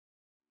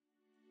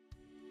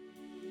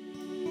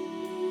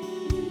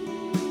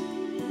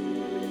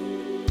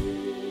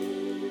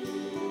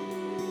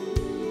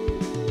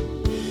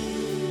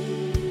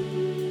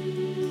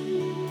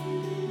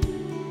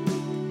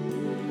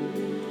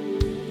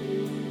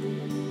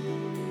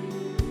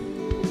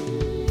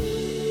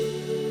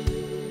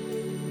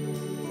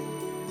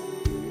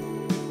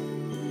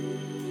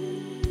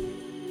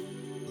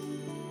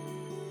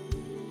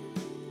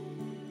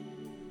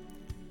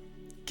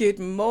Good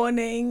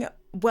morning.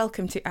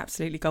 Welcome to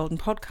Absolutely Golden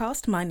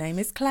Podcast. My name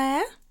is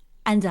Claire.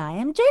 And I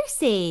am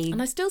Josie.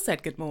 And I still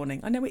said good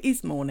morning. I know it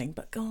is morning,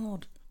 but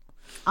God.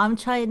 I'm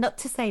trying not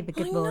to say the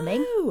good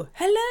morning. Know.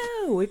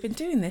 Hello. We've been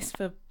doing this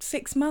for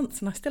 6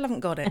 months and I still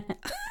haven't got it.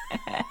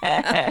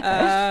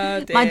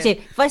 Mind you,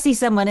 if I see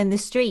someone in the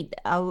street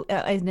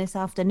in this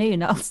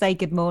afternoon, I'll say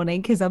good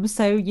morning because I'm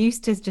so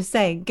used to just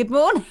saying good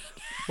morning.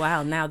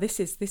 Wow, now this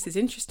is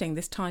interesting.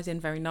 This ties in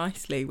very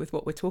nicely with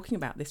what we're talking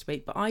about this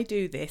week. But I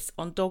do this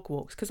on dog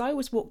walks because I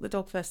always walk the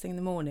dog first thing in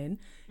the morning.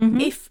 Mm-hmm.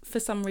 If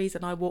for some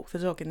reason I walk the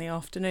dog in the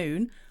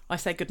afternoon, I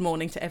say good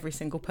morning to every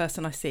single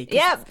person I see.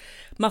 Yep.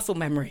 Muscle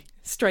memory,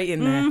 straight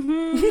in there.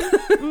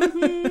 Mm-hmm.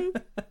 Mm-hmm.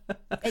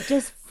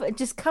 It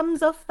just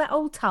comes off that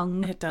old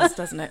tongue. It does,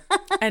 doesn't it?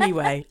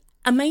 Anyway,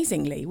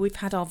 amazingly, we've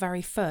had our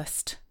very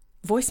first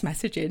voice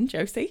message in,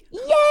 Josie.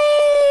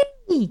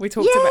 Yay! We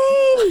talked about.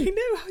 I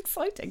know, how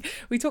exciting.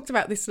 We talked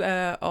about this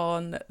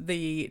on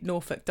the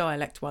Norfolk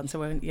dialect one.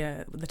 So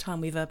the time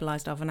we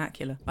verbalised our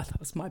vernacular. I thought it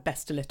was my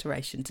best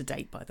alliteration to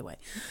date, by the way.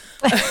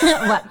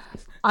 Well,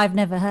 I've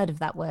never heard of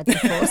that word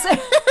before. So.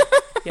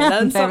 You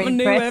learn something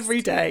new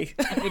every day.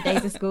 Every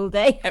day's a school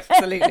day.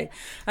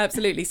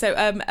 Absolutely.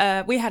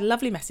 So we had a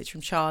lovely message from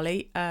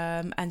Charlie,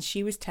 and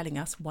she was telling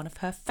us one of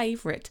her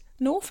favourite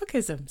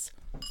Norfolkisms.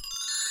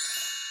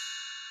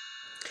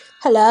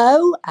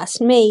 Hello, that's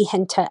me,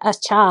 Hunter. That's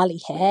Charlie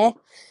here.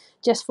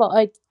 Just thought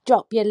I'd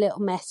drop you a little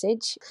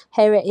message.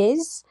 Here it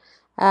is.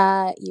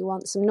 You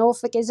want some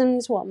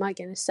Norfolkisms? What am I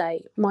going to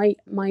say?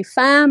 My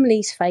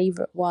family's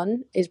favourite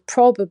one is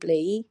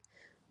probably,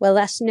 well,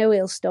 that's no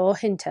ill store,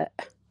 Hunter.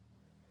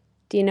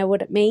 Do you know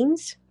what it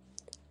means?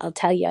 I'll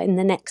tell you in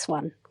the next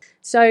one.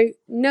 So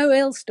no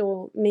ill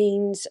store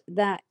means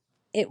that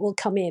it will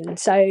come in.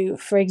 So,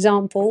 for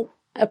example,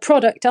 a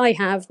product I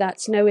have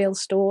that's no ill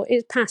store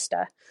is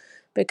pasta,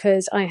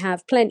 because I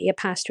have plenty of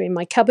pasta in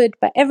my cupboard.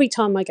 But every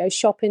time I go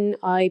shopping,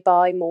 I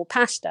buy more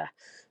pasta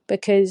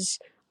because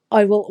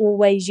I will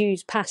always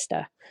use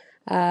pasta.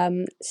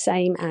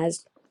 Same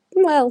as,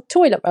 well,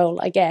 toilet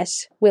roll, I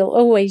guess. We'll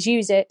always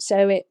use it,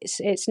 so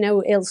it's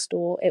no ill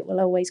store. It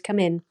will always come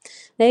in.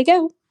 There you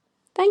go.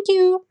 Thank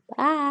you.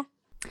 Bye.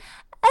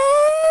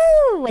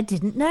 Oh, I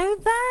didn't know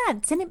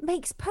that. And it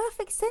makes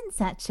perfect sense,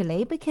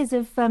 actually, because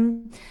of,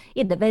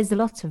 there's a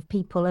lot of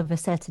people of a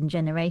certain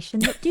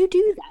generation that do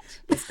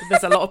that.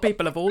 There's a lot of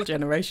people of all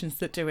generations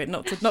that do it,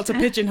 not to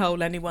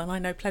pigeonhole anyone. I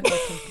know plenty of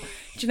people.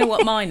 Do you know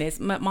what mine is?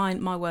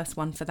 My worst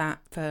one for that,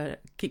 for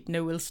keep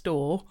no ill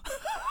store,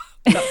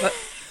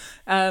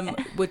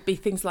 would be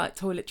things like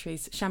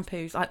toiletries,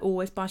 shampoos. I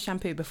always buy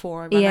shampoo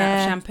before I run out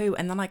of shampoo,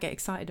 and then I get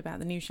excited about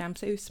the new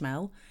shampoo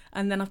smell,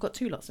 and then I've got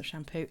 2 lots of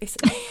shampoo.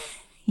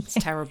 It's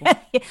terrible.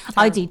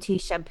 I do 2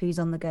 shampoos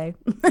on the go.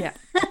 Yeah,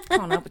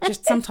 can't help it.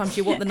 Just sometimes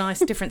you want the nice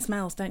different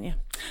smells, don't you?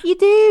 You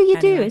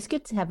do. It's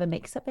good to have a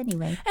mix-up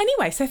anyway.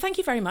 Anyway, so thank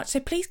you very much.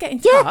 So please get in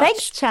touch. Yeah,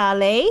 thanks,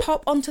 Charlie.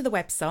 Pop onto the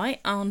website,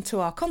 onto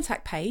our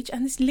contact page,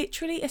 and it's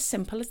literally as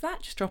simple as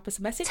that. Just drop us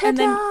a message. Ta-da! And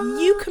then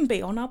you can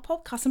be on our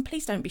podcast. And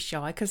please don't be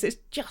shy, because it's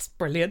just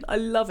brilliant. I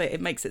love it. It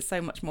makes it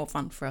so much more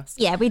fun for us.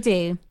 Yeah, we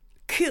do.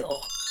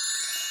 Cool.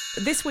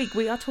 This week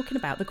we are talking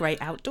about the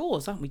great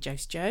outdoors, aren't we,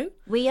 Joe?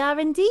 We are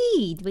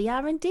indeed.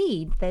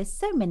 There's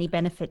so many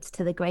benefits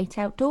to the great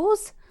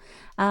outdoors.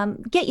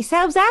 Get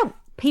yourselves out,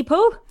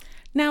 people.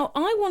 Now,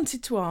 I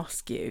wanted to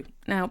ask you,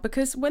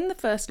 because when the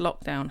first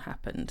lockdown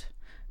happened,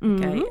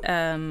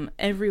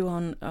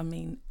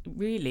 everyone,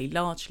 really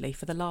largely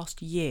for the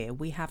last year,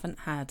 we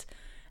haven't had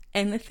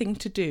anything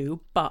to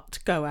do but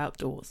go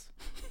outdoors.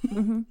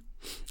 Mm-hmm.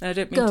 I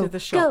don't mean to the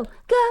shop.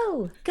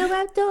 Go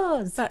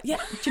outdoors. But yeah,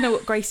 do you know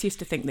what Grace used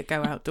to think, that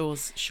go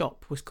outdoors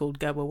shop was called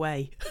go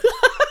away?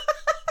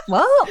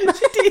 What?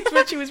 She did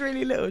when she was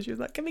really little. She was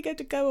like, can we go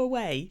to go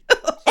away? So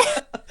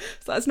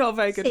that's not a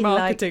very good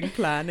marketing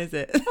plan, is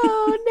it?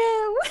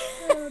 Oh,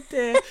 no. Oh,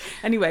 dear.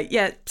 Anyway,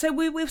 yeah, so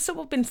we've sort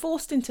of been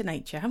forced into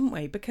nature, haven't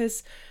we?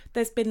 Because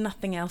there's been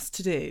nothing else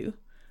to do.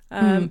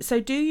 So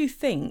do you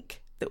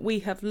think that we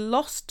have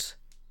lost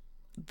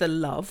the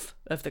love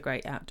of the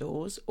great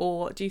outdoors,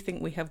 or do you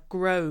think we have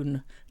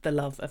grown the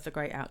love of the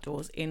great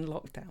outdoors in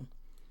lockdown?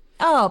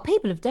 Oh,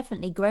 people have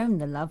definitely grown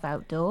the love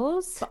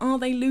outdoors. But are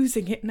they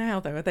losing it now,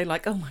 though? Are they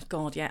like, oh my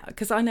God, yeah?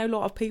 Because I know a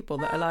lot of people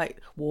that are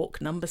like,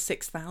 walk number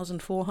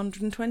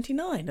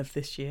 6,429 of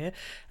this year.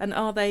 And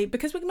are they,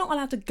 because we're not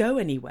allowed to go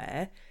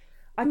anywhere?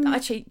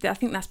 Actually, I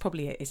think that's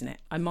probably it, isn't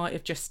it? I might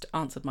have just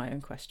answered my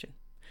own question.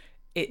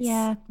 It's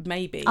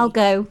maybe. I'll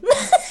go.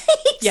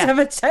 Yeah. Have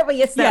a chat with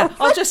yourself. Yeah,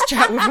 I'll just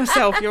chat with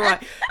myself. You're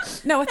right.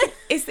 No, I think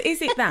is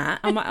it that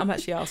I'm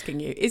actually asking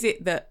you? Is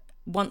it that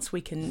once we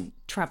can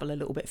travel a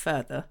little bit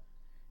further,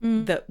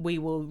 that we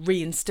will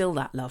reinstill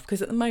that love?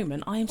 Because at the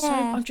moment,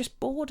 I'm just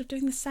bored of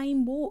doing the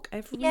same walk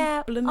every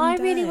blooming day. I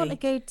really want to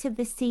go to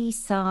the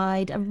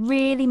seaside. I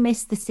really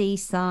miss the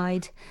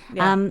seaside.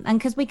 Yeah. And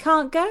because we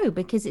can't go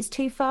because it's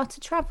too far to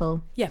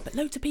travel. Yeah, but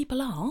loads of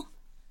people are.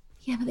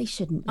 Yeah, but they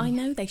shouldn't be. I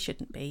know they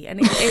shouldn't be. And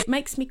it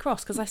makes me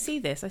cross because I see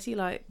this. I see,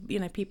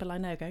 people I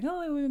know going,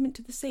 oh, we went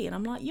to the sea. And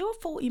I'm like, you're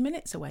 40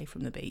 minutes away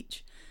from the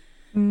beach.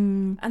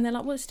 Mm. And they're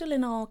like, well, it's still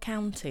in our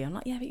county. I'm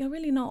like, yeah, but you're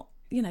really not,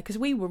 because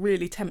we were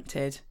really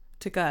tempted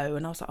to go.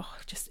 And I was like, oh,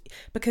 just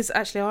because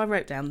actually I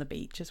wrote down the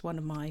beach as one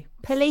of my...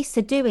 Police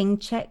are doing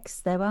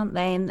checks though, aren't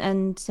they?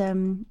 And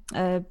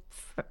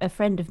a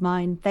friend of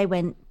mine, they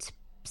went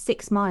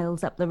 6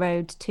 miles up the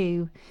road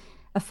to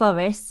a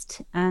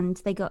forest, and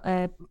they got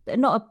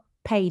not a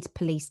paid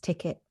police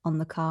ticket on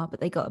the car, but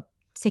they got a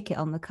ticket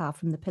on the car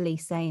from the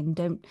police saying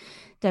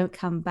don't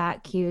come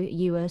back.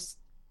 You were...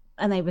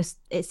 And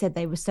it said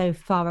they were so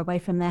far away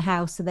from their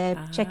house, so they're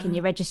checking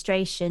your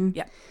registration.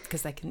 Yeah,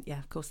 because they can. Yeah,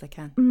 of course they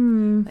can.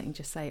 Mm. They can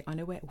just say, "I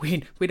know where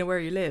we know where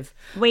you live.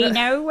 We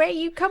know where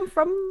you come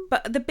from."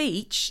 But the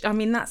beach, I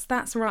mean,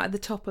 that's right at the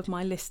top of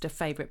my list of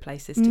favourite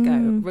places to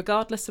go,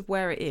 regardless of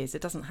where it is.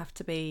 It doesn't have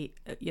to be,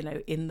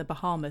 in the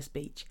Bahamas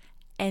beach.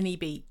 Any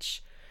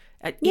beach.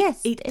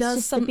 Yes, it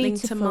does something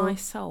to my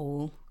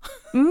soul.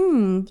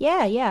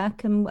 Yeah.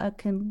 I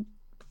can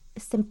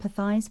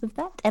sympathise with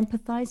that,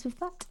 empathise with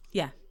that.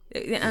 Yeah.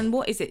 And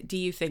what is it, do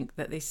you think,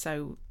 that is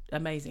so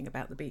amazing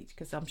about the beach?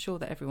 Because I'm sure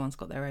that everyone's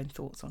got their own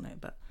thoughts on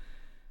it. But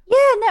yeah,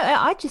 no,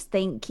 I just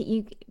think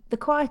the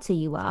quieter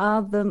you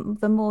are,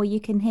 the more you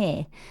can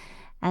hear,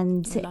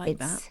 and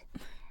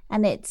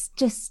it's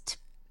just,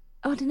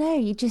 I don't know,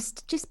 you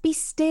just be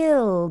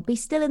still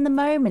in the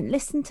moment,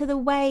 listen to the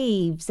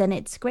waves, and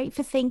it's great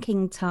for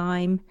thinking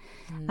time.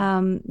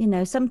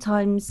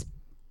 Sometimes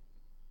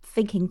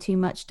thinking too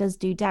much does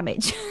do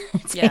damage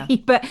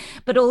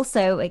but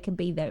also it can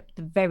be the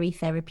very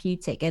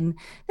therapeutic. And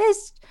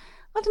there's,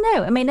 I don't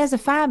know, I mean, as a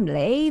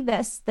family,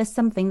 there's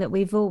something that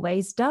we've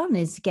always done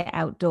is get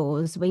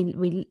outdoors.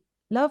 We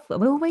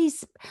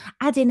always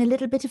add in a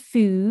little bit of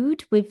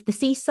food with the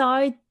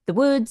seaside, the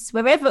woods,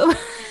 wherever,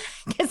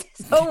 because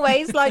it's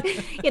always like,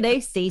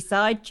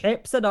 seaside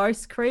chips and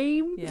ice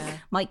cream. Yeah,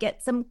 might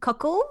get some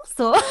cockles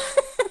or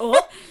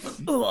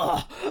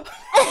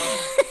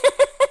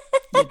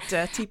you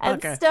dirty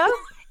bugger. And stuff.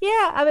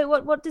 Yeah, I mean,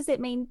 what does it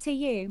mean to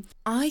you?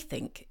 I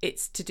think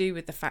it's to do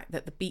with the fact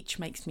that the beach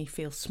makes me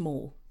feel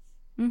small.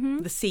 Mm-hmm.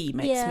 The sea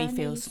makes me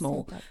feel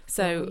small.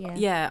 So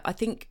I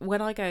think when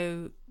I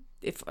go,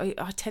 if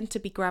I tend to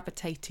be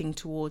gravitating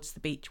towards the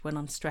beach when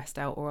I'm stressed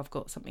out or I've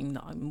got something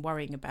that I'm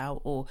worrying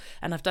about,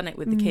 and I've done it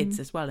with the kids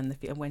as well,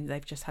 when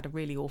they've just had a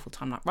really awful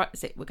time, like, right,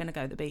 that's it, we're going to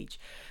go to the beach.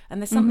 And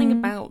there's something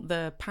about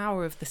the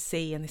power of the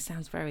sea, and this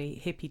sounds very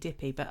hippy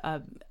dippy, but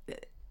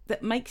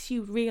that makes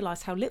you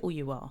realise how little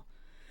you are.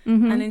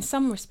 And in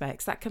some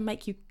respects that can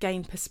make you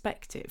gain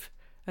perspective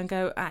and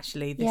go,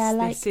 actually,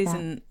 this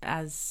isn't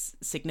as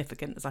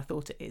significant as I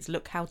thought it is.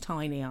 Look how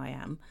tiny I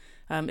am.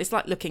 It's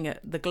like looking at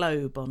the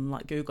globe on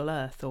like Google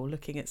Earth, or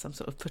looking at some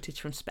sort of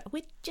footage from space.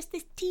 We're just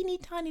this teeny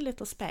tiny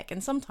little speck,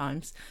 and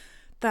sometimes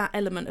that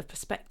element of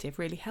perspective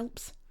really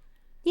helps.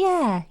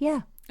 Yeah.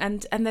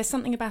 And there's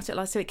something about it,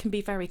 like, so it can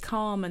be very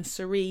calm and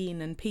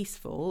serene and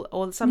peaceful.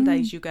 Or some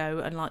days you go,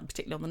 and like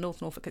particularly on the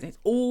Norfolk, because it's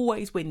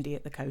always windy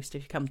at the coast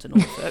if you come to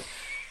Norfolk.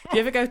 If you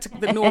ever go to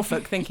the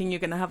Norfolk thinking you're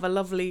going to have a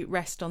lovely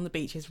rest on the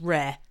beach, it's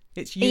rare.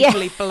 It's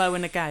usually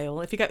blowing a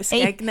gale. If you go to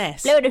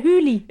Skegness, blowing a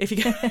hoolie. If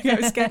you go to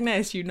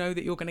Skegness, you know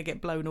that you're going to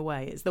get blown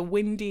away. It's the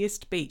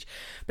windiest beach,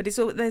 but it's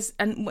all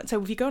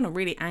so if you go on a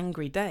really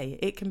angry day,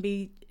 it can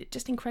be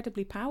just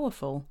incredibly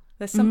powerful.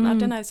 There's something, I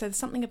don't know, so there's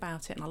something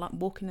about it, and I like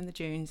walking in the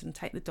dunes and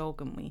take the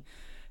dog, and we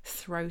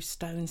throw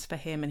stones for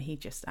him, and he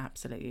just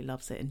absolutely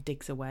loves it and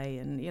digs away,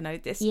 and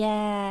this.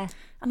 Yeah.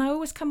 And I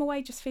always come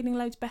away just feeling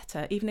loads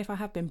better, even if I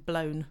have been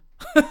blown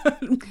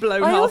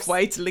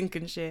halfway to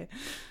Lincolnshire.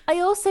 I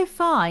also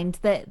find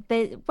that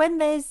when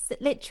there's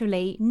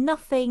literally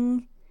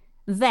nothing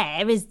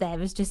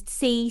there's just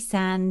sea,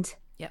 sand.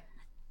 Yep.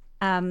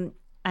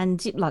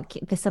 And like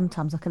there's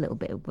sometimes like a little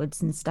bit of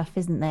woods and stuff,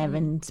 isn't there?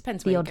 And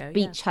depends the where odd you go,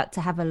 beach hut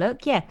to have a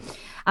look. Yeah.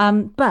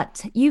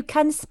 But you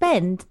can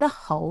spend the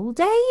whole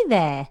day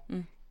there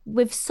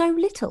with so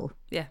little.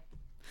 Yeah.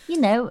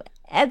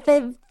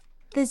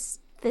 There's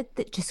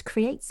that just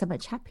creates so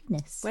much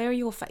happiness. Where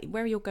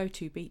are your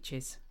go-to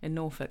beaches in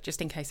Norfolk,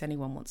 just in case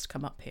anyone wants to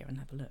come up here and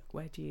have a look?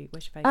 Where's your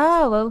favourite?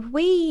 Oh, well,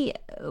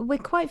 we're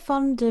quite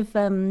fond of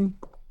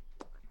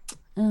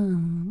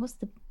what's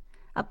the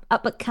up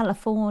at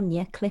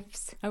California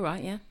Cliffs. Oh,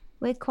 right, yeah.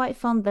 We're quite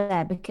fond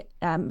there because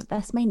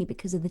that's mainly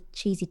because of the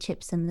cheesy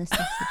chips and the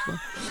sausage.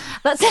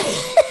 That's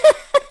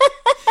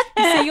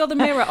See, you're the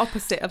mirror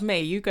opposite of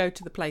me. You go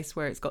to the place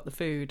where it's got the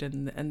food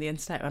and the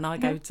entertainment, and I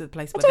go to the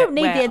place where I don't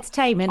need the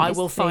entertainment. I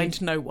will find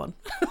no one.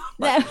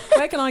 No.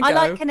 Where can I go? I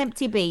like an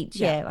empty beach.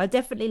 Yeah, I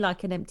definitely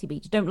like an empty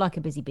beach. I don't like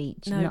a busy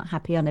beach. No. I'm not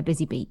happy on a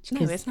busy beach.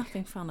 No, there's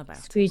nothing fun about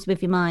it. Screws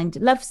with your mind.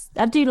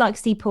 I do like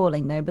Sea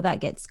Pauling though, but that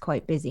gets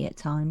quite busy at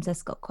times.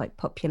 That's got quite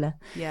popular.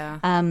 Yeah.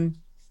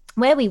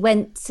 Where we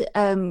went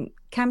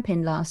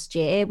camping last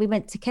year, we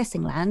went to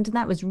Kessingland, and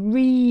that was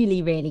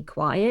really, really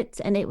quiet,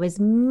 and it was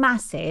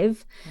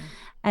massive. Yeah.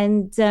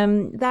 And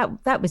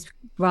that was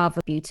rather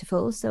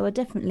beautiful. So I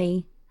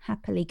definitely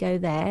happily go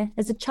there.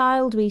 As a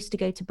child, we used to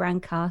go to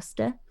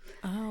Brancaster.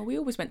 Oh, we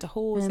always went to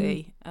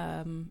Horsey,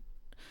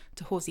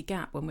 to Horsey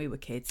Gap when we were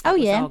kids. That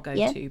was our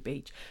go-to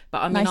beach.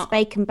 But I mean, nice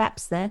bacon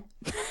baps there.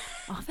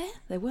 Are there?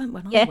 They weren't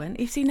when I went.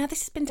 You see, now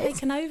this has been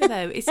taken over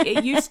though.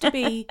 It used to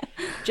be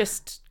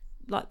just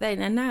like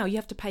then, and now you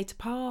have to pay to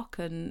park,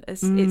 and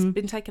it's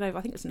been taken over.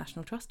 I think it's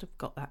National Trust have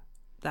got that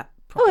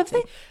property. Have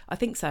they? I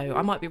think so.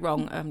 I might be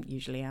wrong.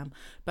 Usually am,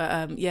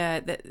 but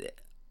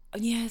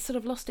it's sort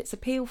of lost its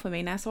appeal for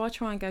me now. So I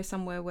try and go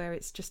somewhere where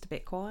it's just a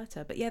bit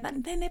quieter. But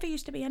there never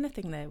used to be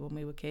anything there when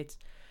we were kids.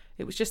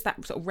 It was just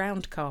that sort of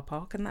round car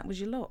park, and that was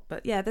your lot.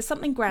 But yeah, there's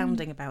something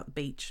grounding about the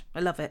beach. I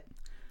love it,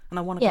 and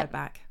I want to go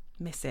back.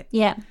 Miss it.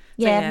 Yeah.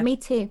 Me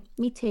too.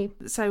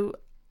 So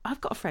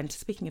I've got a friend,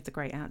 speaking of the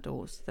great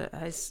outdoors, that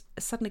has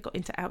suddenly got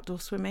into outdoor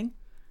swimming.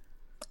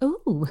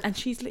 Ooh. And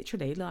she's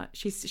literally like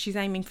she's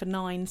aiming for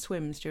 9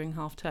 swims during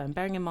half term.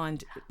 Bearing in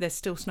mind there's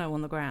still snow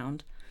on the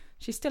ground,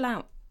 she's still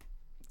out.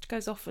 She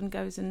goes off and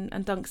goes and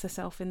dunks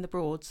herself in the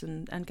Broads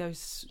and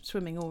goes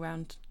swimming all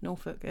around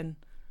Norfolk. And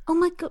oh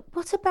my God,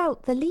 what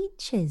about the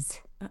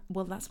leeches?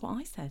 Well, that's what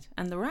I said.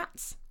 And the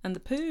rats and the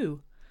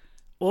poo.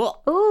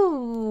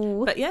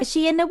 Oh, but yeah, is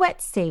she in a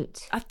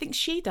wetsuit? I think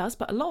she does,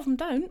 but a lot of them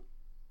don't.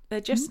 They're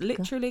just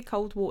literally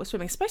cold water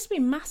swimming. It's supposed to be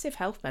massive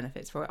health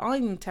benefits for it.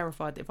 I'm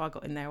terrified that if I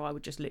got in there, I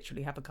would just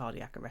literally have a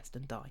cardiac arrest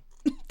and die.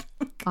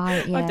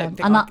 I don't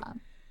think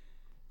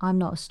I'm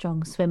not a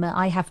strong swimmer.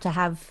 I have to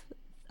have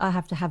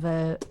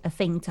a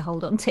thing to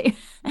hold on to.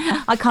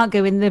 I can't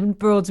go in the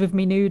Broads with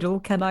me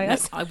noodle, can I? No,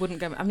 I wouldn't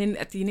go. I mean,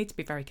 you need to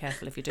be very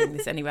careful if you're doing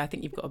this anyway. I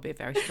think you've got to be a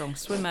very strong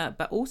swimmer,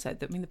 but also,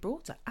 the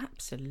Broads are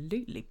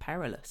absolutely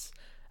perilous.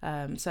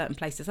 Certain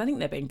places, I think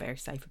they're being very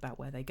safe about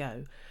where they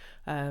go.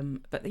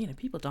 But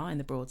people die in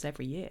the Broads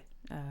every year,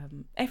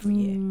 and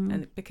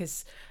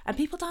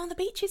people die on the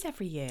beaches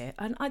every year.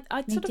 And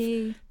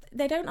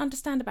they don't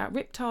understand about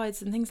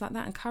riptides and things like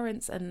that, and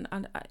currents,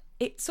 and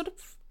it sort of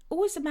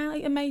always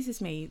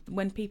amazes me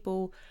when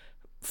people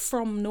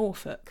from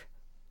Norfolk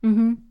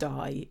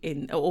die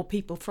or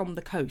people from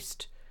the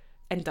coast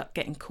end up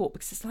getting caught,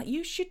 because it's like,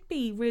 you should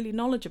be really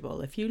knowledgeable.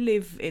 If you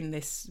live in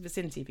this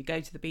vicinity, if you go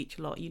to the beach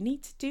a lot, you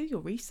need to do your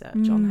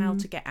research on how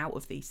to get out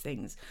of these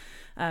things,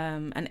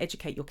 and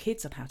educate your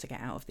kids on how to get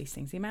out of these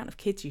things. The amount of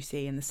kids you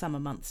see in the summer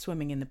months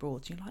swimming in the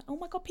Broads, you're like, oh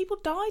my God, people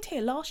died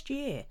here last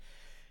year.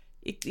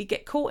 You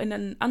get caught in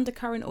an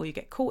undercurrent, or you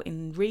get caught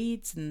in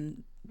reeds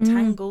and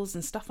tangles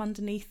and stuff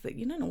underneath that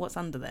you don't know what's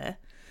under there.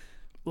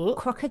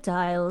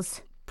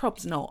 Crocodiles.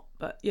 Prob's not,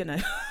 but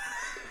if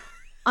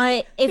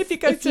you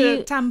go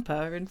to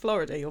Tampa in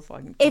Florida, you'll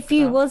find. If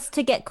you was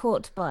to get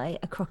caught by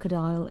a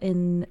crocodile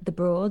in the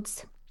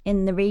Broads,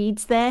 in the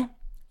reeds there,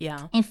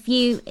 if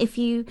you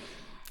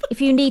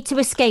need to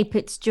escape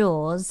its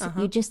jaws,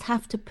 you just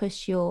have to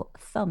push your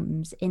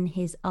thumbs in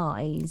his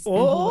eyes,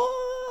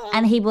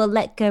 and he will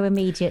let go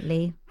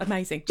immediately.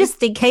 Amazing.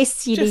 Just in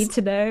case you need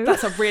to know.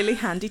 That's a really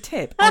handy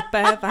tip. I'll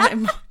bear that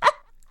in mind.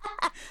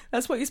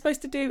 That's what you're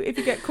supposed to do if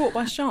you get caught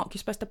by a shark. You're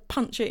supposed to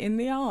punch it in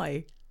the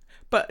eye.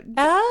 But we've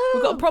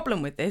got a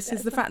problem with this,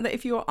 is the fact that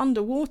if you're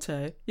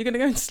underwater, you're going to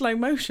go in slow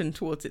motion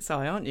towards its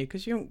eye, aren't you?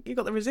 Because you've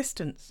got the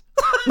resistance.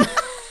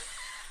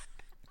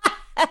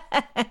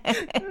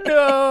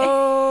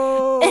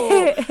 No!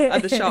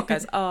 And the shark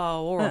goes, oh,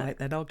 all right,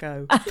 then I'll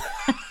go.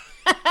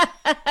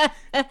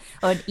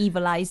 Or an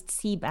evil-eyed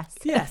sea bass.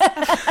 Yes.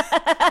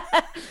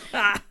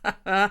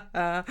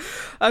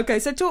 Okay,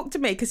 so talk to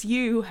me, because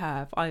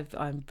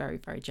I'm very,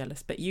 very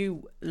jealous, but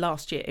you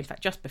last year, in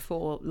fact, just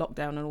before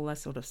lockdown and all that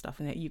sort of stuff,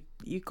 and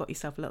you got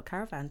yourself a little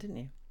caravan, didn't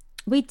you?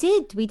 We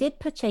did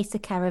purchase a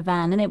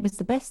caravan, and it was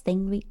the best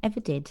thing we ever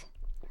did.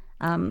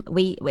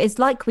 It's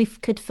like we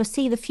could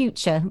foresee the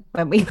future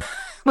when we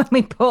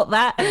bought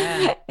that.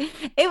 Yeah.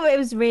 It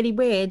was really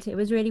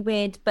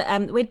weird.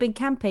 But we'd been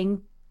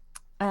camping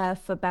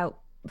for about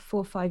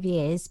 4 or 5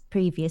 years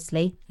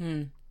previously,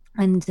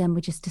 and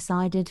we just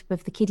decided,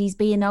 with the kiddies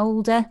being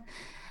older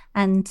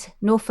and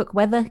Norfolk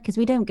weather, because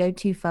we don't go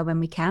too far when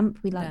we camp,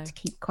 we like to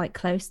keep quite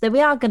close, though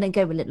we are going to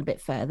go a little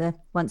bit further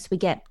once we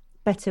get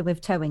better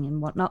with towing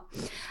and whatnot.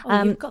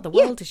 You've got the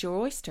world is your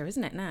oyster,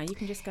 isn't it? Now you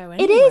can just go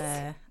anywhere. It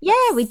is.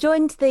 Yeah, we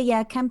joined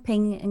the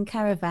camping and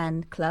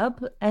caravan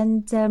club,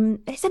 and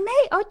it's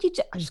amazing. I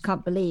just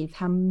can't believe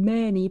how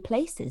many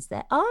places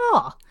there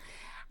are.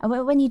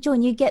 And when you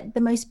join, you get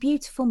the most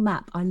beautiful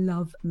map. I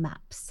love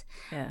maps.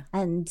 Yeah.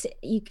 And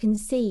you can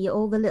see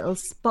all the little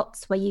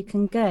spots where you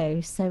can go.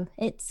 So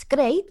it's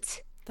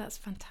great. That's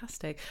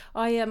fantastic.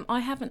 I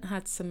haven't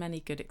had so many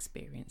good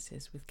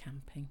experiences with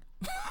camping.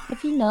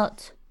 Have you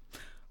not?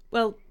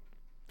 Well,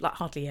 like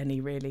hardly any,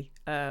 really.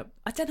 I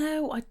don't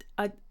know.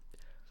 I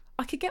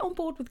could get on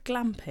board with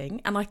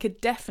glamping, and I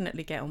could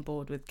definitely get on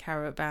board with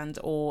caravans,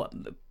 or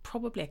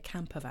probably a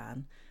camper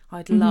van.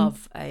 I'd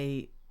love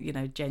a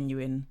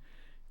genuine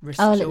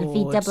restored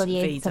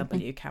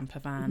VW camper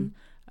van.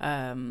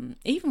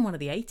 Even one of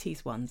the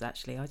 80s ones,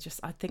 actually. I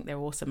think they're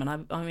awesome,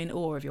 and I'm in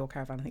awe of your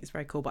caravan. I think it's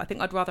very cool, but I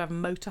think I'd rather have a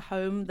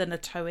motorhome than a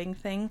towing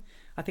thing.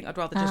 I think I'd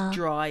rather just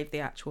drive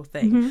the actual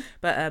thing.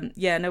 But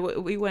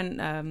we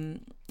went, a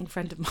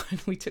friend of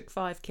mine, we took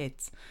 5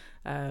 kids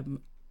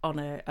on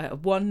a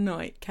one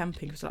night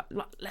camping. It was like,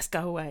 let's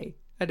go away,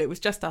 and it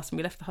was just us, and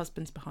we left the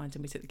husbands behind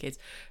and we took the kids,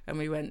 and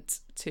we went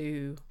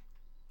to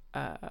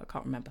I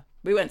can't remember.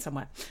 We went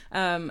somewhere,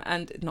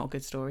 and not a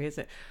good story, is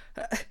it?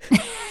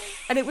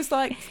 And it was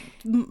like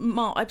it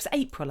was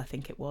April, I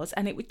think it was,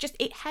 and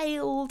it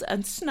hailed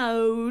and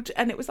snowed,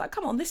 and it was like,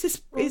 come on, this is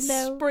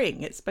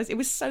spring. It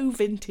was so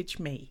vintage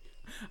me.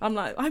 I'm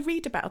like, I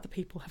read about other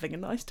people having a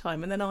nice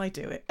time, and then I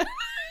do it.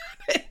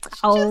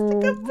 It's just a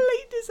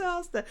complete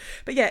disaster.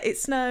 But yeah, it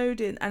snowed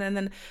and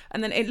then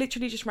it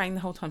literally just rained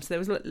the whole time. So there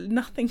was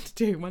nothing to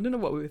do. I don't know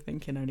what we were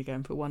thinking, only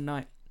going for one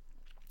night.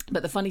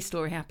 But the funny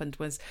story happened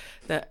was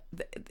that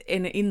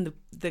in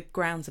the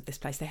grounds of this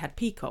place, they had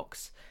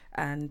peacocks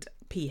and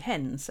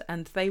peahens,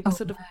 and they were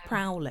sort of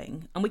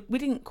prowling. And we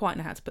didn't quite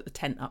know how to put the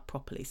tent up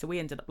properly. So we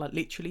ended up like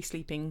literally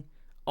sleeping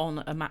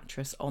on a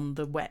mattress on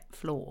the wet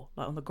floor,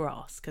 like on the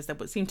grass, because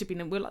there seemed to be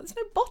we were like, there's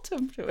no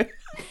bottom to it.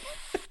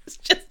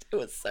 It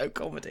was so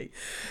comedy.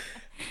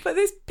 But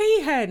this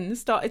peahen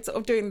started sort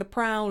of doing the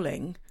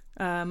prowling,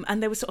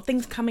 and there were sort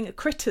of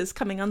critters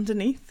coming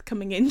underneath,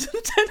 coming into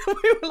the tent, and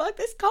we were like,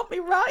 this can't be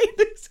right.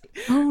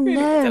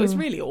 No. It was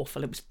really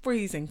awful. It was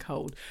freezing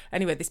cold.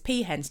 Anyway, this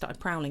peahen started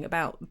prowling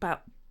about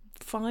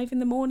 5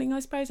 a.m, I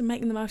suppose, and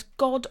making the most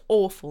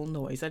god-awful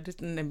noise. I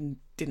didn't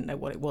know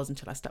what it was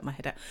until I stuck my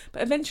head out.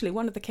 But eventually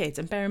one of the kids,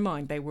 and bear in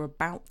mind they were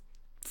about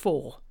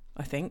 4,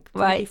 I think,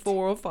 maybe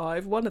 4 or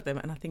 5, one of them,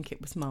 and I think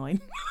it was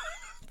mine.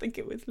 I think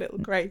it was little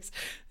Grace.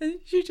 And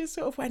she just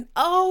sort of went,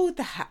 oh,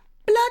 that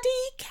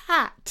bloody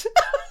cat.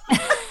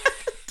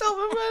 Top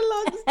of her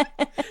lungs.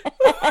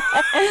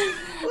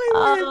 We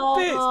were in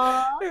bits.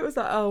 It was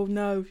like, oh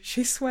no,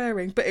 she's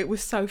swearing. But it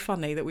was so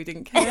funny that we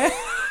didn't care.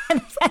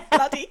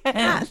 Bloody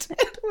cat.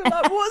 We're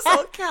like, what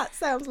sort of cat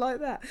sounds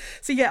like that?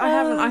 So yeah, I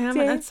haven't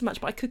had so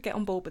much, but I could get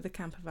on board with the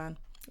camper van.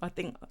 I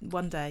think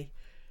one day.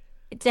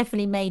 It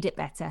definitely made it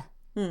better.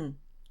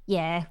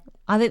 Yeah,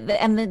 I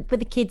think with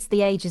the kids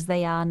the ages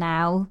they are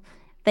now,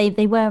 they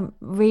weren't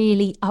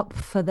really up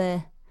for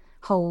the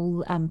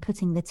whole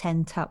putting the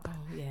tent up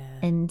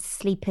and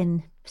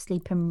sleeping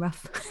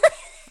rough.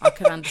 I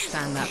can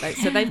understand that.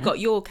 So they've got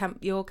your camper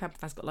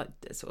van's got like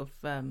sort of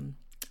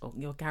or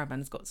your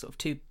caravan's got sort of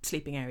 2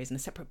 sleeping areas and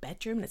a separate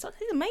bedroom, and it's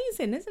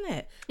amazing, isn't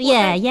it?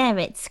 Yeah,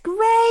 it's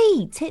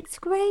great. It's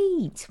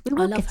great. We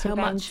will get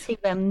around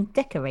to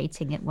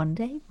decorating it one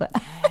day, but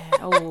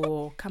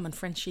come and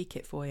French chic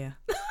it for you.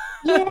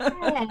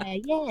 Yeah,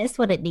 it's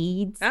what it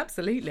needs.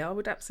 Absolutely, I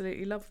would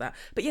absolutely love that.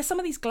 But yeah, some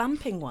of these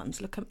glamping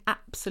ones look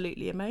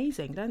absolutely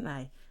amazing, don't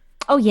they?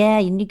 Oh yeah,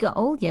 and you got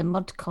all your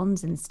mod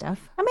cons and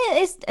stuff. I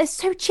mean, it's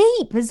so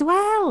cheap as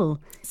well.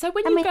 So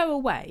when you go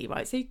away,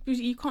 right? So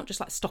you can't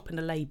just like stop in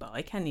a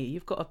lay-by, can you?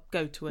 You've got to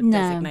go to a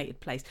designated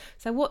place.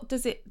 So what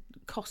does it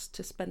cost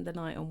to spend the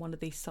night on one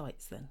of these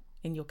sites then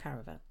in your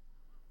caravan?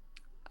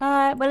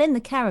 Well, in the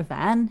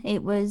caravan,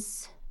 it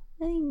was,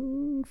 I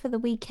think, for the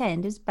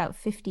weekend, it was about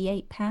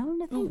 £58, I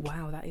think. Oh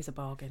wow, that is a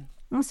bargain.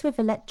 That's with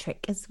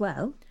electric as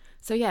well.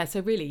 So yeah, so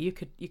really you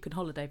could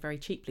holiday very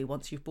cheaply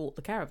once you've bought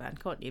the caravan,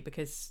 can't you?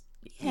 Because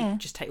you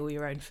just take all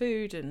your own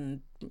food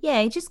and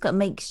you just got to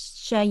make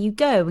sure you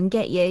go and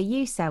get your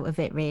use out of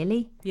it,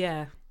 really.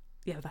 Yeah,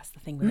 that's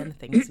the thing with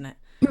anything, isn't it?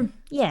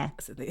 Yeah.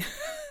 So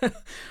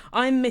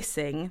I'm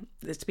missing,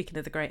 speaking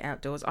of the great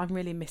outdoors, I'm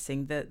really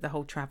missing the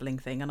whole travelling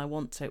thing, and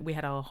we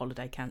had our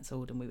holiday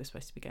cancelled and we were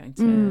supposed to be going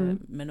to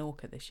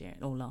Menorca this year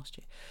or last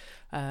year.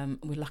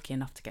 We're lucky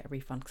enough to get a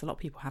refund because a lot of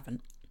people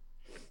haven't.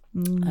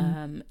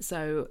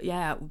 So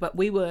yeah, but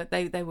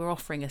they were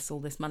offering us all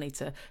this money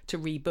to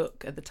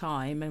rebook at the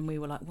time, and we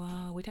were like,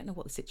 well, we don't know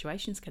what the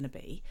situation's going to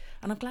be,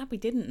 and I'm glad we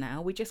didn't.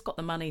 Now we just got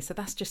the money, so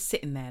that's just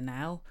sitting there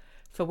now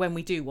for when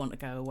we do want to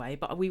go away.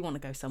 But we want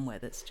to go somewhere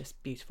that's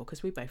just beautiful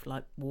because we both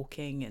like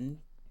walking and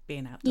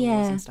being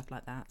outdoors and stuff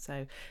like that.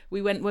 So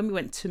we went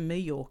to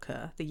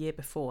Mallorca the year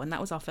before, and that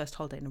was our first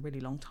holiday in a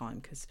really long time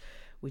because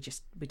we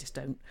just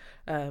don't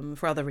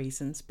for other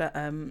reasons, but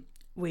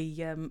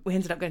we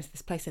ended up going to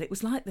this place and it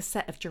was like the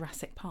set of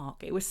Jurassic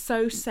Park. It was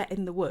so set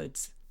in the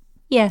woods.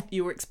 Yeah.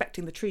 You were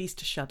expecting the trees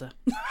to shudder.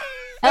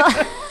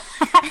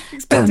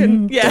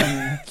 Expecting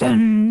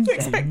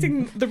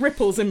the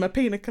ripples in my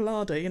pina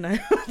colada, you know.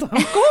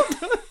 Oh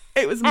God.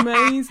 It was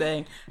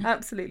amazing.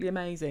 Absolutely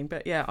amazing.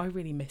 But yeah, I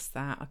really miss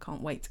that. I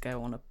can't wait to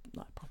go on a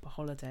proper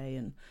holiday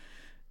and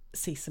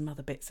see some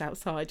other bits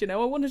outside, you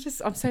know. I want to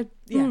just I think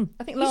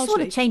largely you just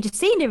want to change of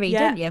scenery,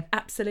 don't you?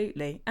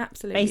 Absolutely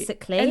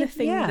Basically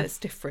anything that's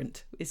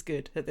different is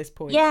good at this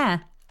point.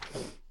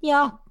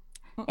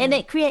 And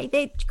it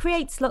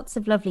creates lots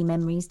of lovely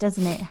memories,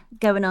 doesn't it,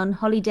 going on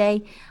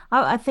holiday?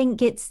 I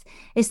think it's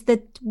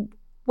the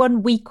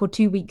 1 week or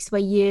 2 weeks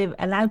where you're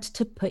allowed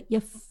to put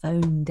your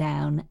phone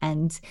down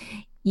and,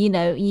 you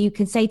know, you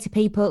can say to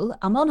people,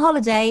 I'm on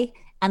holiday,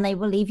 and they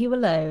will leave you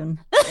alone.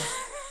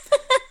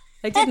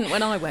 They didn't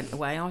when I went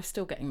away. I was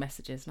still getting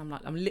messages, and I'm like,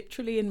 I'm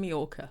literally in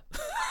Mallorca.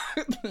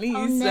 Please.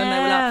 Oh, no. And they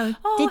were like,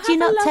 did you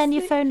not turn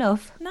your phone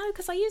off? No,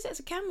 because I use it as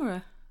a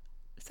camera.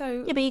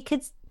 So yeah, but you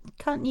could,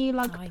 can't you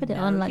put it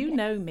on like? You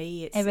know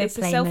me. It's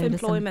a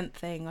self-employment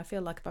thing. I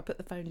feel like if I put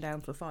the phone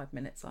down for 5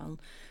 minutes, I'll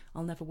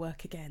never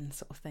work again,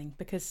 sort of thing.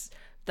 Because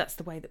that's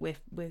the way that we're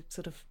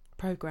sort of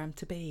programmed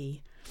to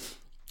be.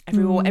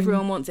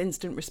 Everyone wants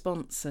instant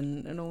response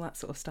and all that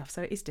sort of stuff.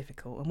 So it is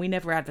difficult. And we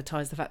never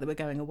advertise the fact that we're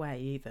going away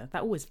either.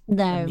 That always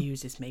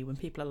amuses me when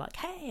people are like,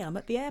 hey, I'm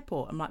at the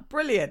airport. I'm like,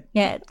 brilliant.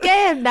 Yeah,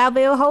 now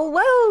the whole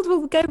world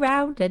will go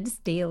round and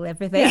steal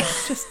everything. Yeah,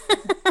 just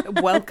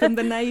welcome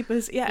the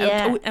neighbours.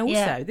 Yeah. And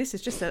also, this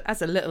is just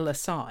as a little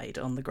aside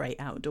on the great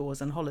outdoors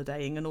and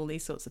holidaying and all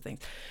these sorts of things.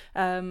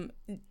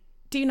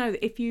 Do you know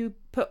that if you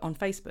put on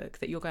Facebook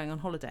that you're going on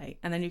holiday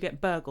and then you get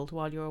burgled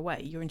while you're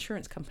away, your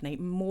insurance company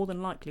more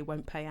than likely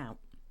won't pay out?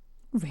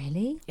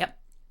 Really? Yep.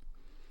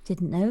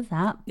 Didn't know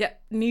that.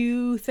 Yep.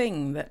 New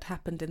thing that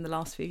happened in the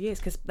last few years,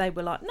 because they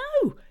were like,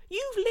 no,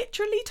 you've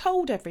literally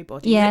told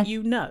everybody that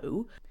you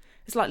know.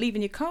 It's like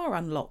leaving your car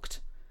unlocked.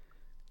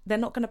 They're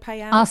not going to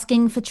pay out.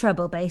 Asking for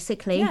trouble,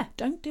 basically. Yeah,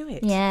 don't do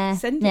it. Yeah.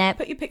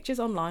 Put your pictures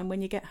online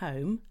when you get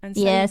home and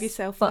save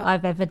yourself what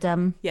I've ever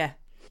done. Yeah.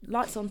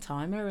 Lights on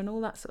timer and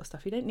all that sort of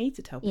stuff. You don't need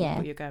to tell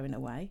people you're going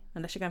away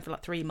unless you're going for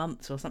like 3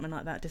 months or something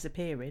like that,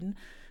 disappearing.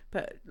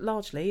 But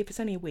largely, if it's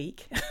only a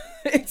week,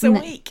 it's a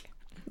week.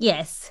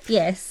 Yes.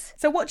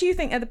 So what do you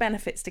think are the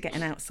benefits to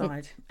getting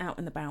outside, out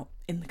and about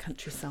in the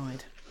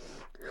countryside?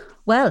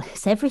 Well,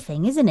 it's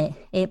everything, isn't it?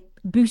 It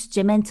boosts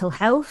your mental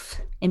health,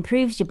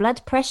 improves your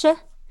blood pressure,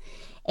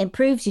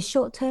 improves your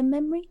short-term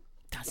memory.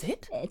 Does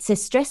it? It's a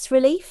stress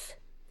relief.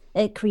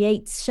 It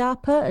creates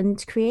sharper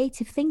and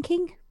creative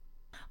thinking.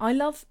 I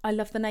love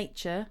the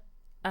nature,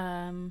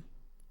 and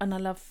I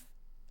love...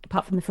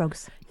 Apart from the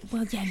frogs.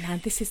 Well, yeah, no,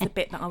 this is the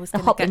bit that I was The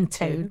going to get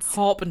toads. to.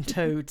 Hop and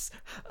toads.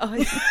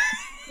 I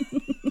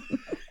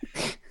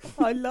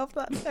love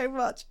that so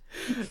much.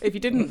 If you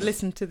didn't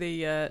listen to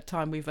the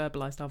time we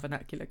verbalised our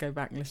vernacular, go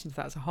back and listen to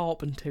that. It's a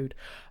harp and toad.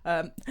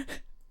 I'm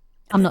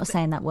not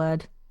saying that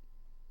word.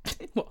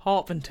 What,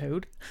 harp and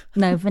toad?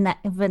 No,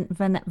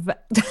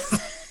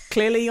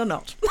 Clearly you're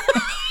not.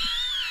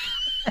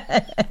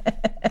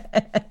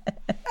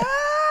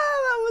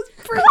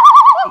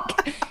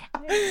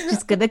 It's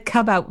just gonna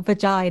come out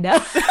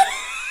vagina.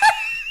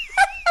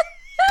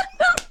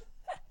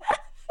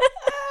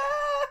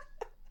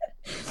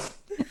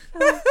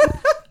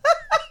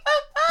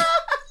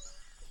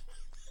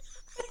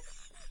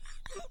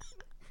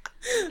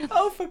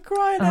 Oh, for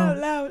crying out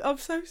loud. I'm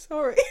so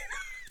sorry.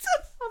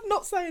 I'm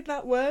not saying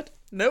that word.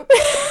 Nope.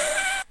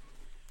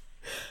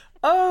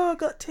 Oh, I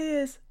got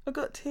tears.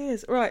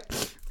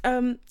 Right.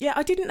 Yeah,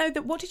 I didn't know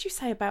that. What did you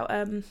say about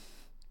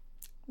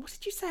what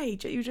did you say?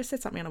 You just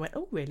said something and I went,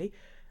 oh, really?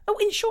 Oh,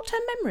 in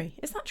short-term memory.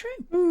 Is that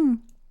true?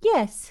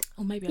 Yes.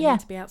 Or maybe I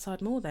need to be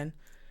outside more then.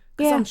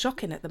 Because I'm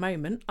shocking at the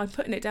moment. I'm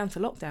putting it down to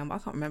lockdown, but I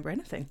can't remember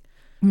anything.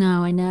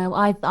 No, I know.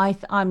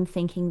 I'm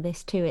thinking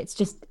this too. It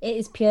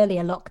is purely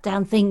a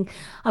lockdown thing.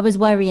 I was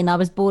worrying, I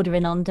was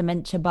bordering on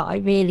dementia, but I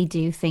really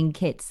do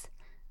think it's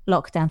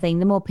lockdown thing.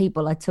 The more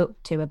people I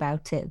talk to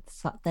about it,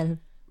 it's like they're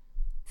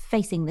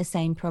facing the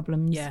same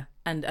problems. Yeah,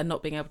 and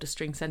not being able to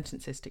string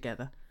sentences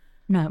together.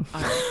 No.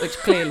 Which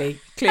clearly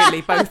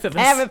both of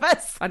us. Pair of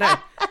us. I know.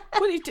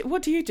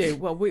 What do you do?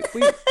 Well, we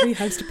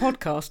host a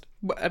podcast,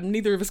 and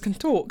neither of us can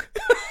talk.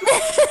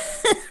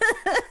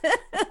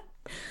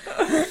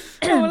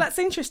 Oh, well, that's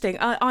interesting.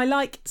 I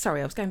like.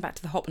 Sorry, I was going back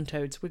to the hop and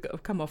toads. We've got to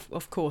come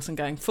off course and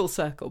going full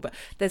circle. But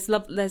there's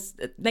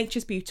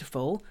nature's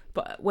beautiful.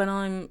 But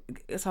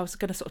so I was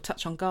going to sort of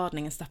touch on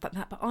gardening and stuff like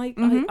that. But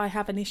I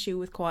have an issue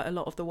with quite a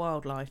lot of the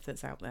wildlife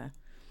that's out there.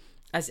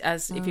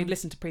 As if you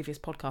listen to previous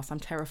podcasts, I'm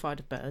terrified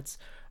of birds.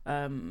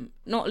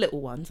 Not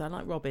little ones. I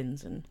like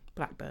robins and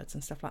blackbirds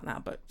and stuff like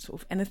that. But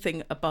sort of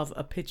anything above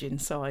a pigeon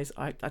size,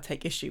 I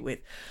take issue with.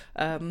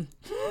 I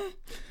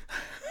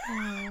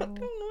don't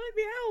like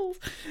the owls.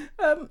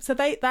 So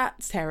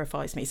that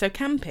terrifies me. So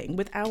camping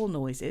with owl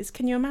noises,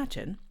 can you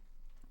imagine?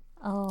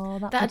 Oh,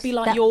 that'd be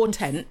like your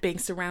tent being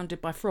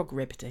surrounded by frog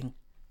ribbiting.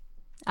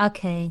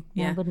 Okay,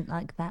 yeah. I wouldn't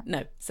like that.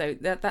 No, so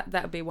that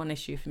would be one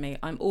issue for me.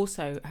 I'm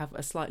also have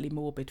a slightly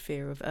morbid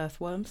fear of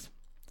earthworms.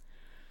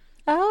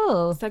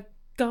 Oh. So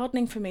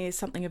gardening for me is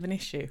something of an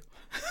issue.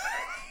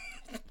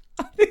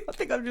 I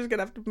think I'm just going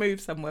to have to move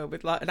somewhere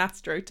with like an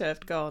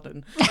astroturfed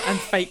garden and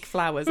fake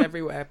flowers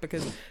everywhere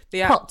because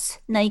the pots.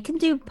 No, you can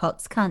do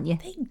pots, can't you?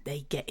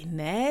 They get in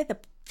there.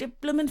 They're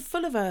blooming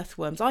full of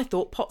earthworms. I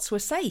thought pots were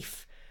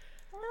safe.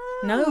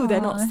 No,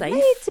 they're not safe.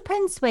 It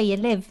depends where you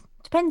live.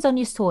 Depends on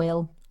your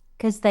soil.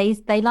 Because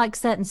they like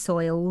certain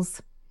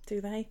soils. Do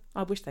they?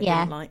 I wish they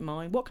didn't like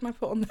mine. What can I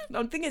put on them?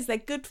 The thing is, they're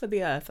good for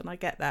the earth, and I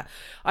get that.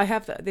 I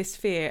have this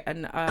fear,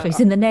 and clues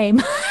in the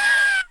name.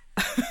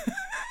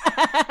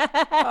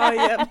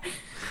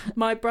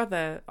 My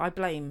brother, I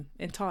blame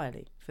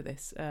entirely for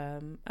this,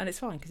 and it's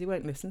fine because he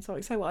won't listen. So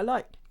I say what I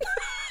like.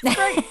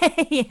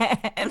 Great,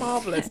 yeah,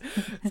 marvellous.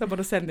 Someone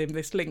will send him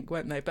this link,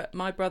 won't they? But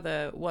my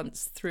brother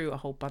once threw a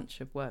whole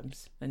bunch of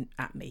worms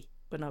at me.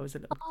 When I was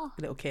a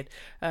little kid.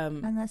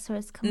 And that's where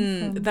it's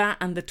coming from. That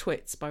and The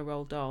Twits by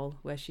Roald Dahl,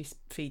 where she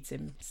feeds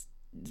him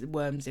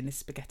worms in his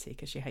spaghetti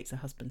because she hates her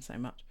husband so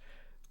much.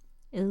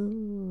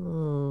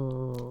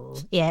 Ooh.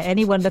 Yeah,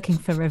 anyone looking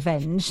for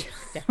revenge,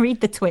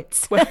 read The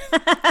Twits.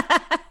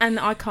 And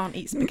I can't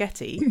eat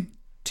spaghetti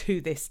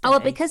to this day. Oh,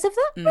 because of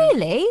that?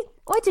 Really?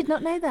 Oh, I did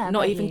not know that.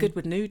 Not even good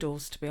with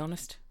noodles, to be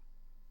honest.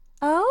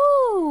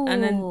 Oh.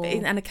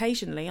 And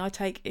occasionally I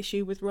take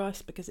issue with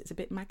rice because it's a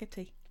bit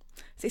maggoty.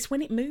 It's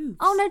when it moves.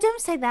 Oh, no,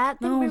 don't say that.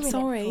 Don't No, I'm ruin it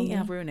sorry. for me.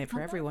 I've ruined it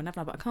for everyone,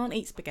 haven't I? But I can't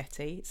eat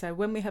spaghetti. So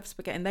when we have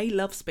spaghetti, and they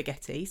love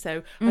spaghetti,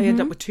 so I end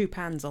up with 2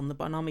 pans on the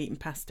bun. I'm eating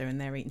pasta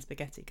and they're eating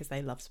spaghetti because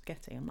they love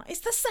spaghetti. I'm like, it's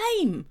the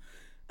same.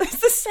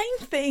 It's the same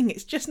thing.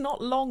 It's just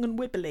not long and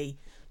wibbly.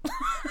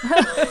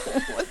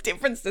 What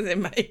difference does it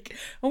make?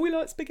 Oh, we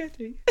like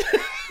spaghetti.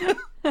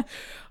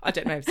 I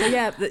don't know. So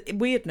yeah,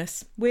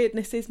 weirdness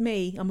is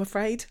me. I'm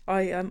afraid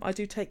I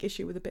do take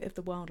issue with a bit of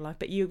the wildlife,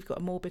 but you've got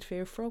a morbid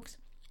fear of frogs,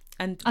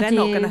 and they're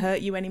not going to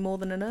hurt you any more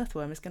than an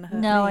earthworm is going to hurt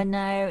me. No, I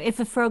know. If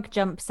a frog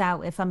jumps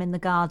out, if I'm in the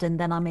garden,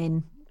 then I'm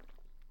in.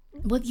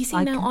 Well, you see,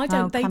 I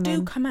don't. They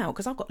do come out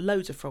because I've got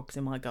loads of frogs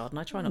in my garden.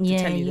 I try not to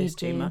tell you this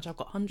too much. I've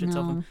got hundreds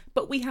of them,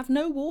 but we have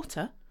no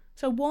water.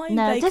 So why?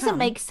 No, they it doesn't come?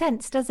 make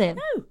sense, does it?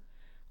 No,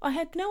 I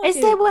had no idea.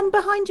 Is there one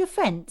behind your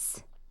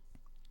fence?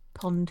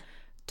 Pond.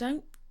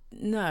 Don't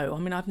know. I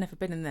mean, I've never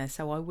been in there,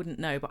 so I wouldn't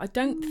know. But I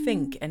don't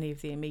think any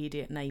of the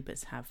immediate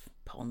neighbours have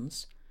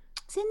ponds.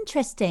 It's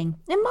interesting.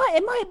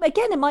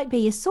 It might be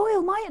your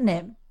soil, mightn't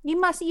it?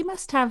 You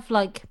must have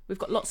like. We've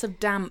got lots of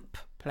damp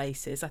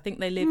places. I think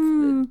they live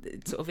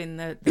sort of in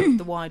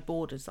the wide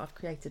borders. I've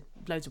created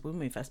loads of when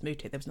we first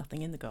moved here. There was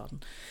nothing in the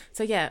garden,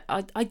 so yeah,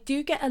 I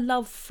do get a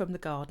love from the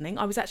gardening.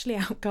 I was actually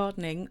out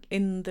gardening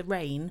in the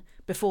rain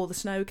before the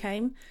snow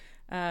came,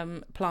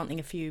 planting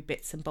a few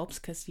bits and bobs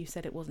because you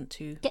said it wasn't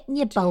too getting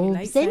your too bulbs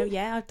late. in. So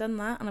yeah, I've done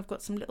that, and I've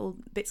got some little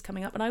bits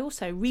coming up. And I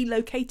also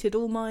relocated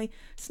all my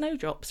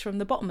snowdrops from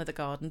the bottom of the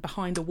garden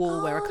behind a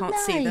wall where I can't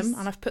see them,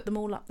 and I've put them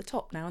all up the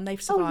top now, and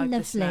they've survived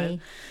the snow.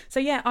 So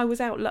yeah, I was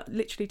out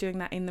literally doing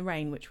that in the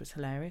rain, which was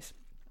hilarious.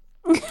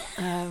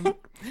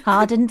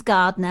 Hardened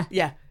gardener.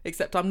 Yeah,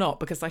 except I'm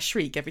not, because I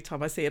shriek every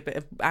time I see a bit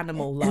of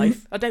animal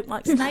life. I don't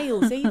like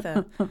snails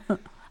either.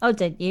 Oh,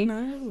 don't you?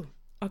 No,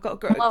 I've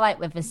got to I'm all right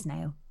with a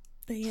snail.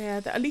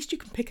 Yeah, at least you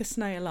can pick a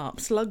snail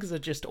up. Slugs are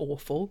just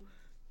awful.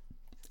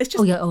 It's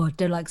just. Oh yeah. Oh, I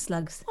don't like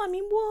slugs. I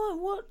mean,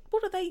 what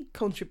do they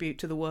contribute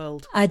to the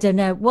world? I don't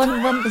know.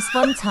 This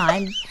one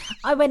time,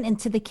 I went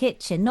into the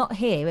kitchen. Not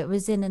here. It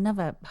was in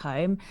another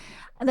home.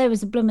 And there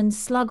was a blooming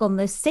slug on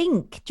the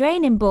sink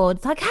draining board.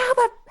 It's like, how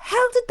the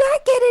hell did that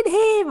get in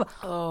here?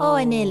 Oh,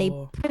 I nearly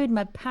pooed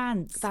my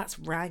pants. That's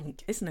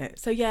rank, isn't it?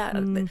 So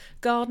yeah,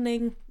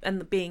 gardening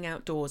and being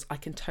outdoors, I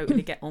can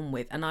totally get on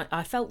with. And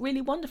I felt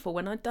really wonderful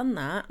when I'd done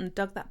that and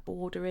dug that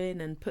border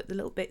in and put the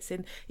little bits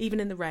in, even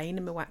in the rain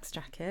in my wax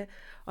jacket.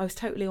 I was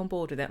totally on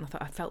board with it, and I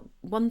thought I felt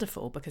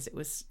wonderful because it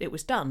was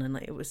done, and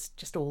it was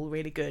just all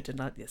really good, and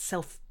like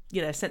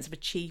sense of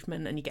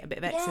achievement, and you get a bit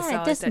of exercise.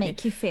 Yeah, it does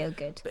make you feel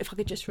good. But if I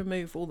could just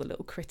remove all the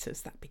little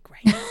critters, that'd be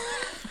great.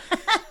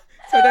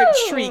 So I don't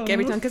shriek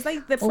every time, because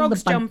the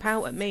frogs jump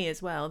out at me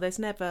as well. There's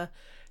never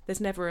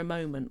a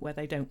moment where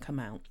they don't come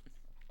out.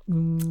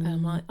 And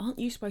I'm like, aren't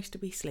you supposed to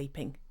be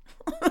sleeping?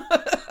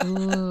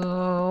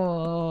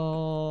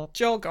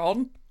 Jog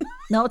on.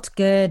 Not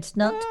good.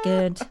 Not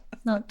good.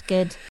 Not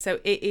good. So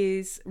it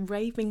is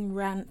raving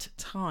rant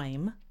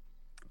time.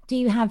 Do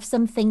you have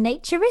something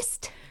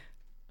naturist?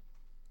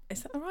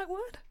 Is that the right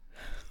word?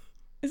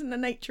 Isn't a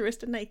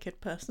naturist a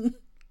naked person?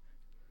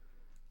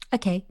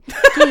 Okay.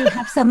 Do you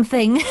have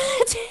something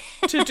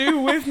to do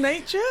with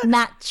nature?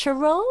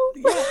 Natural?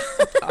 Yeah.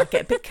 I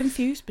get a bit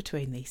confused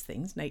between these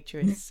things,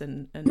 naturists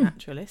and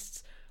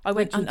naturalists. I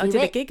did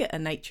a gig at a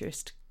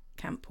naturist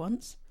camp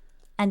once.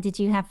 And did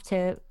you have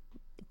to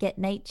get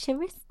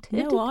naturist?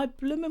 No, I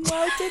blooming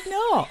well did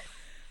not.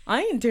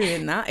 I ain't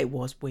doing that. It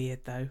was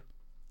weird though.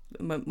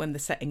 When the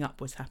setting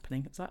up was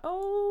happening, it was like,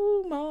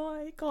 oh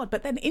my god!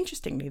 But then,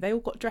 interestingly, they all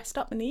got dressed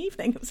up in the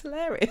evening. It was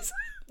hilarious.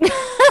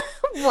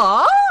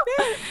 What?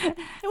 Yeah.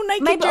 They were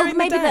naked during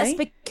the day. That's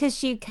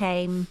because you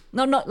came.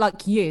 No, not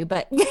like you,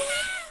 but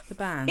the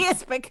band.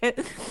 Yes, because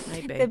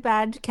maybe the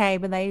band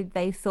came and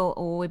they thought,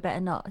 oh, we better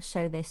not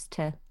show this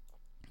to.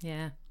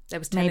 Yeah. There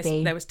was tennis.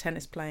 Maybe. There was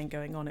tennis playing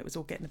going on. It was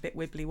all getting a bit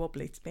wibbly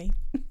wobbly to me.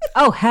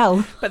 Oh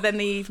hell! But then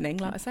the evening,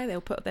 like I say, they'll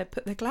put their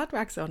glad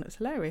rags on. It was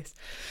hilarious.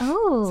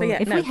 Oh, so yeah,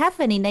 if we have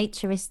any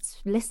naturists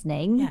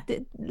listening,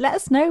 let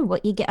us know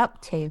what you get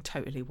up to.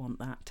 Totally want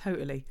that.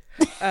 Totally.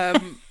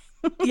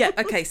 Yeah.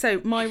 Okay.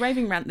 So my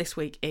raving rant this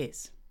week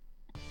is.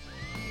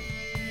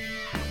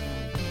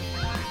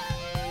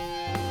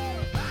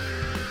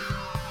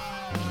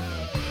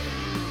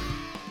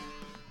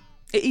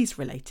 It is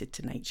related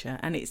to nature,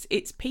 and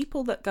it's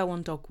people that go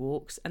on dog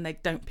walks and they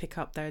don't pick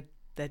up their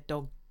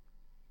dog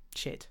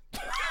shit.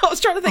 I was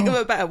trying to think of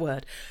a better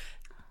word.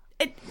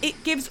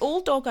 It gives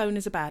all dog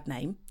owners a bad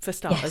name, for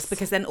starters,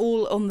 because then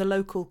all on the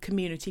local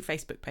community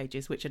Facebook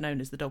pages, which are known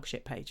as the dog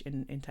shit page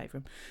in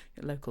Taverham,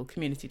 local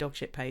community dog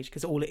shit page,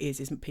 because all it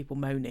is people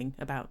moaning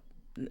about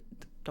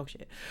dog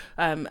shit.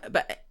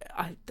 But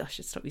I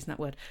should stop using that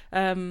word.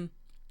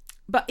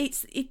 But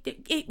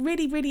it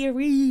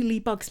really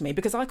bugs me,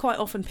 because I quite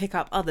often pick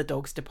up other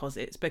dogs'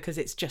 deposits because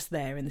it's just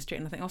there in the street,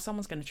 and I think, oh,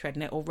 someone's going to tread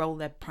in it or roll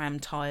their pram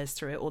tyres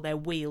through it or their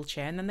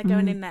wheelchair, and then they're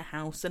going in their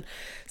house. And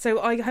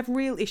so I have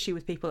real issue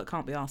with people that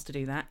can't be asked to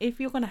do that. If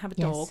you're going to have a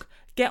dog,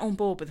 get on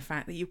board with the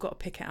fact that you've got to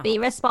pick it up. Be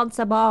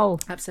responsible.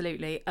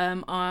 Absolutely.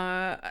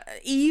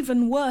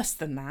 Even worse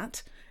than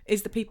that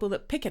is the people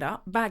that pick it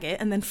up, bag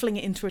it, and then fling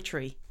it into a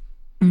tree.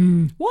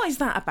 What is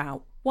that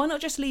about? Why not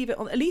just leave it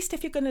on? At least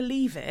if you're going to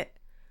leave it,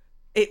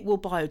 it will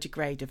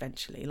biodegrade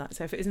eventually. Like,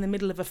 so if it was in the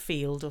middle of a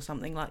field or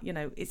something, like, you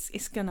know,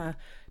 it's gonna,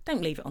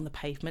 don't leave it on the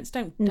pavements,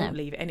 don't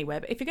leave it anywhere.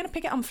 But if you're going to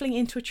pick it up and fling it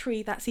into a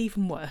tree, that's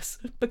even worse,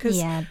 because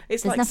it's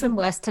there's like nothing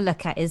worse to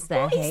look at, is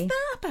there? What is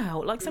that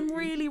about? Like some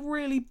really,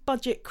 really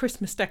budget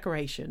Christmas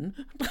decoration.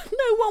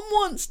 No one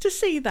wants to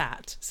see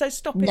that. So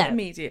stop it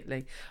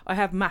immediately. I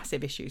have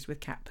massive issues with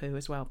cat poo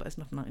as well, but there's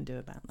nothing I can do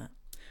about that.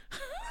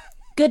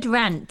 Good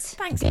rant.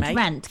 Thanks, Good mate.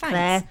 rant, Thanks.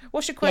 Claire.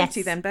 What's your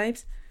quotey then,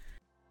 babes?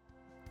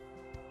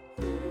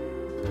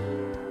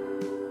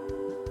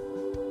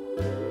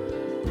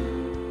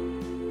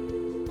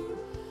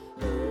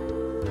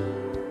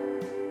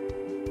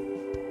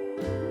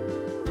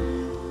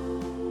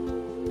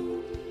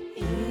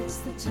 It's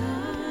the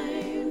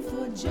time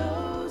for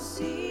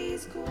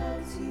Josie's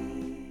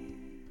quotey.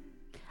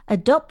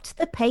 Adopt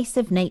the pace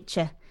of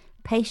nature.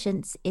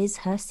 Patience is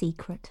her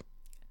secret.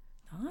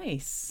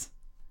 Nice.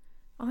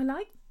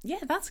 Yeah,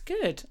 that's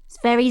good. It's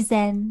very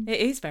zen. It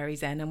is very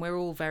zen, and we're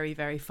all very,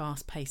 very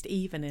fast paced,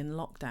 even in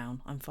lockdown.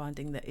 I'm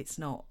finding that it's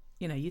not,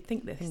 you know, you'd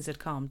think that things had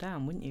calmed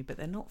down, wouldn't you? But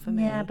they're not for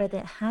me. Yeah, but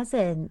it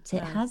hasn't.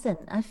 It hasn't.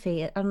 I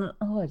feel it. I don't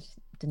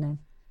know.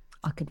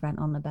 I could rant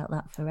on about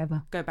that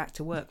forever. Go back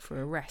to work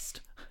for a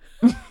rest.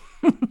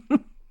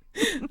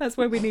 That's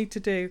what we need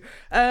to do.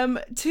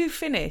 To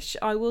finish,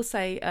 I will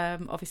say,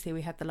 obviously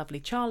we had the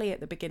lovely Charlie at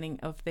the beginning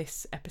of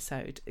this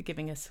episode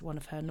giving us one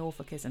of her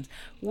Norfolkisms.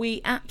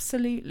 We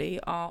absolutely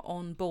are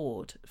on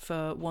board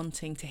for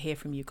wanting to hear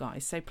from you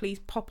guys. So please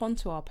pop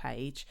onto our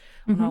page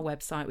on our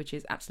website, which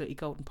is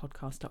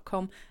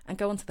absolutelygoldenpodcast.com, and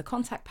go onto the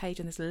contact page,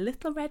 and there's a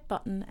little red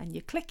button, and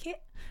you click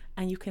it,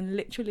 and you can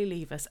literally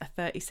leave us a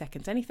 30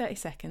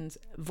 seconds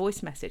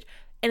voice message.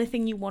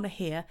 Anything you want to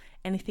hear,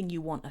 anything you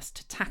want us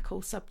to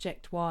tackle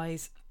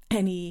subject-wise,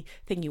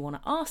 anything you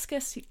want to ask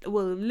us,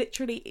 we'll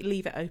literally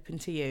leave it open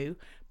to you.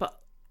 But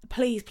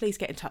please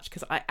get in touch,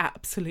 because I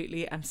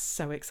absolutely am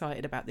so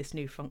excited about this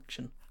new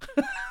function.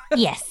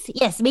 Yes,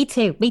 me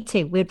too.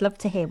 We'd love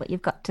to hear what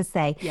you've got to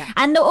say. Yeah.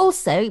 And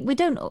also, we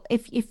don't,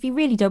 if you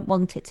really don't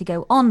want it to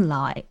go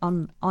online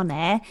on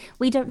air,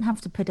 we don't have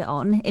to put it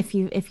on. If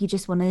you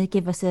just want to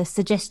give us a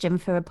suggestion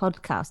for a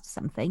podcast or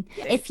something,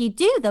 if you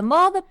do, the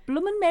more the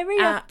bloomin'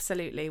 merrier.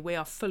 Absolutely, we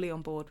are fully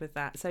on board with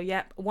that. So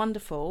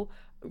wonderful.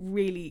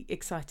 Really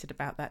excited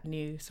about that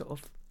new sort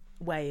of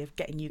way of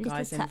getting you Little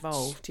guys touch.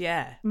 involved.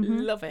 Yeah,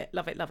 love it.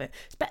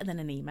 It's better than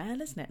an email,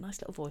 isn't it?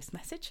 Nice little voice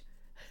message.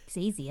 It's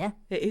easier.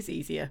 It is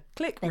easier.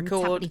 Click, Then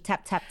record,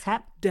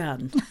 tap.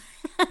 done.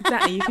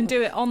 Exactly. You can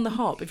do it on the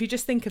hop. If you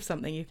just think of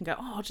something, you can go,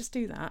 oh, I'll just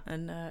do that,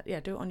 and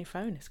do it on your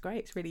phone. It's great.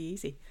 It's really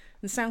easy,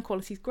 and the sound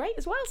quality is great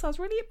as well. So I was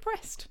really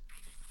impressed.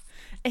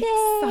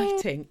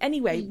 Exciting.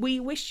 Anyway, we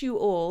wish you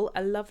all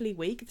a lovely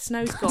week. The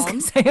snow's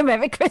gone. Say a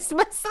Merry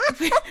Christmas.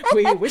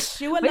 We wish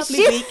you a lovely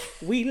week.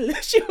 We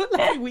wish you a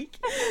lovely week.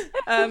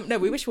 No,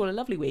 we wish you all a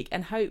lovely week,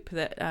 and hope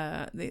that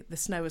the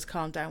snow has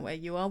calmed down where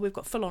you are. We've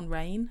got full on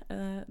rain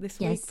this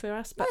week for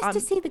us. But nice to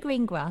see the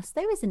green grass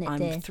though, isn't it,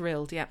 dear? I'm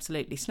thrilled. Yeah,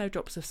 absolutely.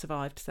 Snowdrops have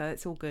survived, so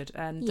it's all good.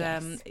 And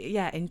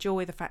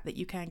enjoy the fact that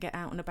you can get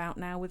out and about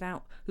now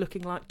without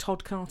looking like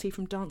Todd Carty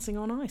from Dancing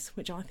on Ice,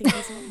 which I think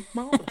is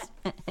marvellous.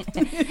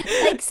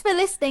 Thanks for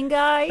listening,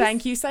 guys.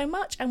 Thank you so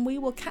much, and we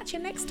will catch you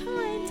next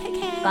time.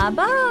 Take care.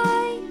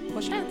 Bye-bye.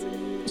 Wash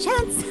hands.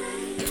 Chance.